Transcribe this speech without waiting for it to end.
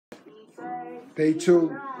Day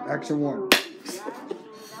 2, Action 1.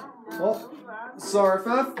 Well, it's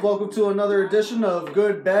R.F.F. Welcome to another edition of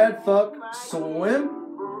Good, Bad, Fuck,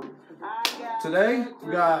 Swim. Today,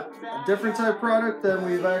 we got a different type of product than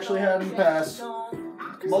we've actually had in the past.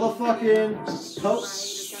 Motherfucking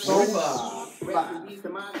sofa.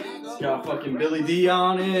 It's got fucking Billy D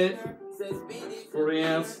on it. 40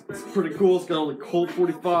 ounce. It's pretty cool. It's got all the Colt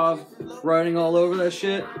 45 writing all over that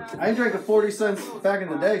shit. I ain't drank a 40 cents back in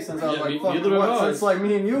the day since I was like, fuck, what? Since like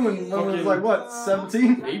me and you when I was like, what,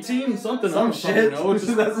 17? 18? Something. Some shit. That's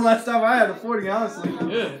the last time I had a 40, honestly.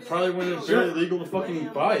 Yeah, probably when it was barely legal to fucking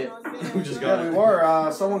buy it. We just got it. Yeah, we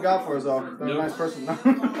were. Someone got for us though. They're a nice person.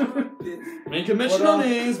 Ain't convention no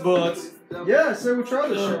names, but... Yeah, so we tried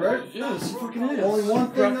this shit, right? Yeah, this fucking is. Only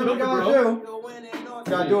one thing that we gotta do.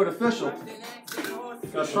 Gotta do it official.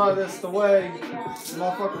 Gotta try this the way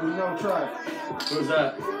motherfucker we know try it. Who's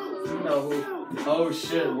that? You know who. Oh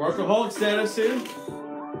shit, workaholic status here.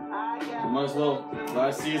 Might as well.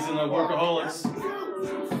 Last season of workaholics.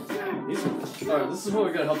 Alright, this is what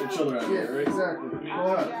we gotta help each other out here, right? Exactly.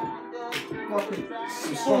 Go ahead. Fucking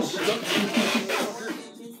some strong.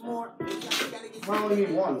 I only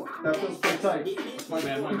need one. That feels pretty tight. My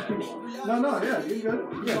man, my man. No, yeah, you're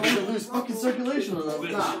good. Yeah, we're gonna lose fucking circulation on that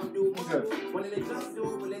bitch. Nah, you're good.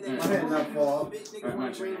 My hand not fall off. Alright, my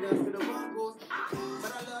turn.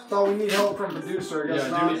 Thought we need help from producer. I guess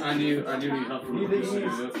not. I do need help from producer. I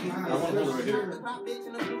want to hold it right here.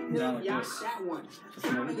 Down like this.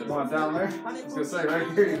 Want it down there? I was gonna say right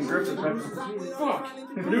here you can grip it. Fuck!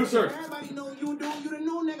 Producer! Get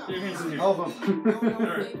your hands in here. Help him.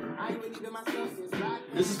 Alright.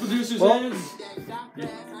 This is producer's hands.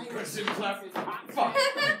 Press it, clap. Fuck!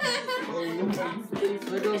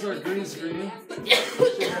 There goes our green screen.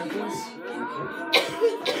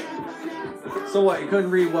 So what? You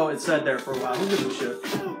couldn't read what it said there for a while. Who gives a shit?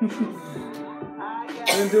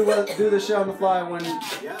 We can do this shit on the fly when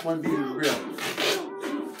be real.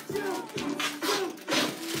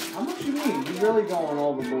 How much you need? You really going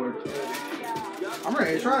overboard? I'm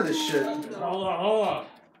ready to try this shit. Hold on.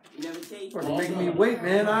 You're making me wait,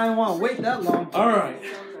 man. I didn't want to wait that long. Alright.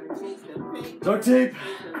 Duct tape.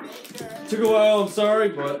 Took a while, I'm sorry,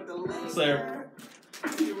 but it's there.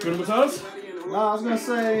 Good with us? No, I was gonna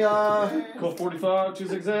say, Colt 45, 2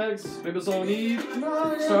 zigzags. Maybe that's all we need.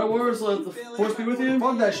 No, yeah. Star Wars, let the force be with you.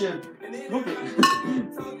 Fuck that shit. Okay.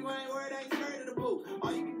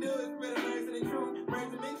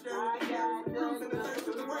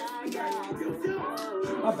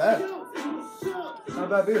 Not bad. Not a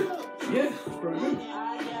bad beer. Yeah, pretty good.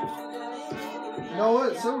 You know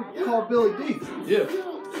what? So called Billy D. Yeah.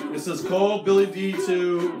 It says call Billy D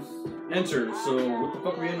to enter. So what the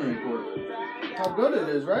fuck are we entering for? How good it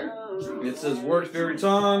is, right? It says works every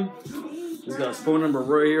time. He's got his phone number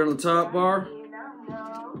right here on the top bar.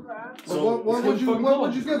 So what would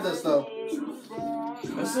you give this though?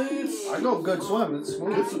 I say it's... I go good swim. It's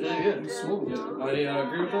smooth. Yeah. It's smooth. I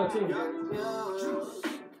agree with that too.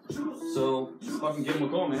 So just fucking give him a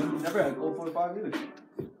call, man. Never had Colt 45 either.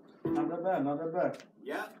 Not that bad. Not that bad.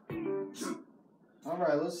 Yeah. All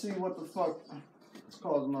right. Let's see what the fuck. Let's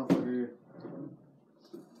call this motherfucker here.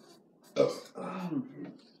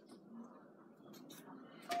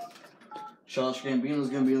 Josh Gambino's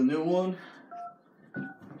gonna be the new one.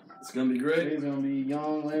 It's gonna be great. He's gonna be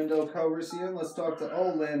young Lando Calrissian. Let's talk to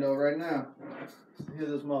old Lando right now. Hear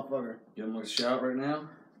this motherfucker. Give him a shout right now.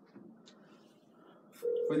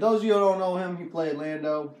 For those of you who don't know him, he played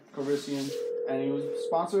Lando Calrissian, and he was a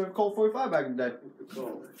sponsor of Colt 45 back in the day.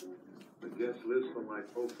 The guest list for my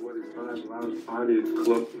Colt 45 lounge party is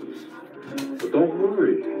closed. But don't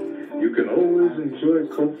worry, you can always enjoy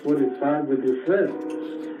Colt 45 with your friends.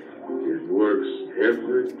 It works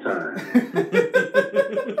every time.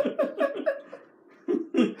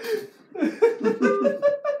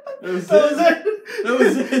 That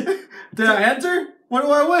was it. Did I enter? What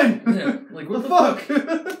do I win? Yeah, like what the fuck?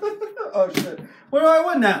 Oh shit. What do I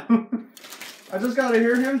win now? I just gotta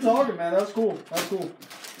hear him talking, man. That's cool. That's cool.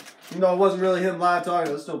 Even though it wasn't really him live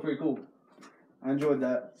talking, it was still pretty cool. I enjoyed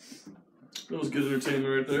that. That was good entertainment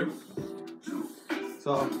right there.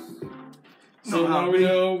 So now we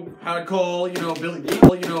know how to call, Billy D.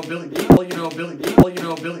 Billy D. Billy D.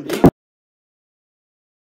 Billy D.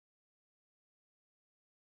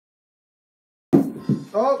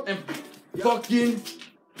 Oh, And fucking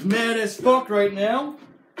mad as fuck right now.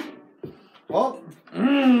 well.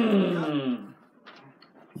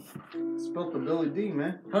 Spilled the Billy D,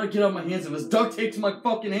 man. How'd I get out my hands if it's duct taped to my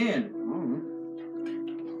fucking hand? Mm-hmm.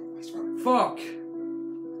 Fuck.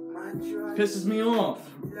 My Pisses me off.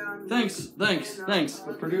 Thanks.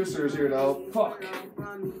 The producer is here to help. Fuck.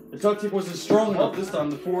 The duct tape wasn't strong enough this time.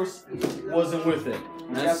 The force wasn't with it.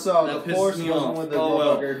 Guess so. The force wasn't with it,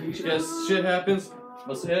 motherfucker. Guess shit happens.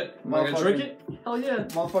 Must hit. Am I gonna drink it? Hell yeah.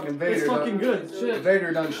 Motherfucking Vader. It's fucking good. Shit.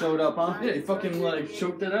 Vader done showed up, huh? Yeah, he fucking like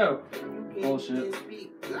choked it out. Bullshit.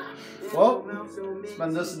 Well, it's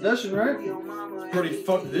been this edition, right? Pretty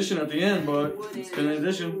fucked edition at the end, but it's been an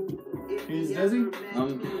edition. He's dizzy?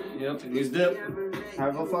 Yep, he's dip.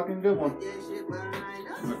 Have a fucking good one.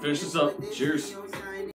 I'm gonna finish this up. Cheers.